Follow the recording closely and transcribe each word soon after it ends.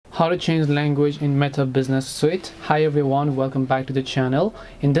How to change language in Meta Business Suite. Hi everyone, welcome back to the channel.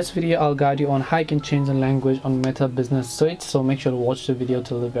 In this video I'll guide you on how you can change the language on Meta Business Suite, so make sure to watch the video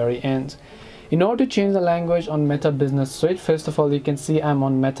till the very end. In order to change the language on Meta Business Suite, first of all you can see I'm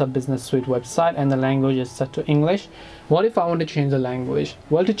on Meta Business Suite website and the language is set to English. What if I want to change the language?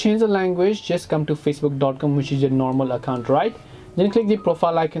 Well, to change the language, just come to facebook.com, which is your normal account, right? Then click the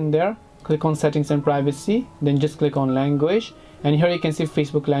profile icon there, click on settings and privacy, then just click on language. And here you can see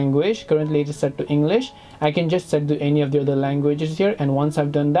Facebook language. Currently it is set to English. I can just set to any of the other languages here, and once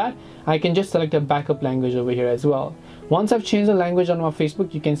I've done that, I can just select a backup language over here as well. Once I've changed the language on my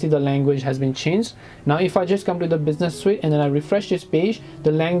Facebook, you can see the language has been changed. Now if I just come to the business suite and then I refresh this page,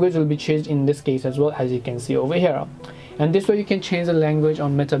 the language will be changed in this case as well, as you can see over here. And this way you can change the language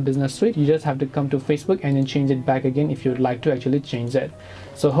on Meta Business Suite. You just have to come to Facebook and then change it back again if you would like to actually change it.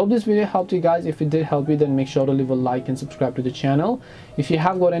 So hope this video helped you guys. If it did help you, then make sure to leave a like and subscribe to the channel. If you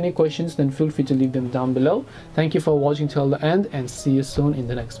have got any questions, then feel free to leave them down below. Thank you for watching till the end and see you soon in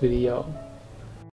the next video.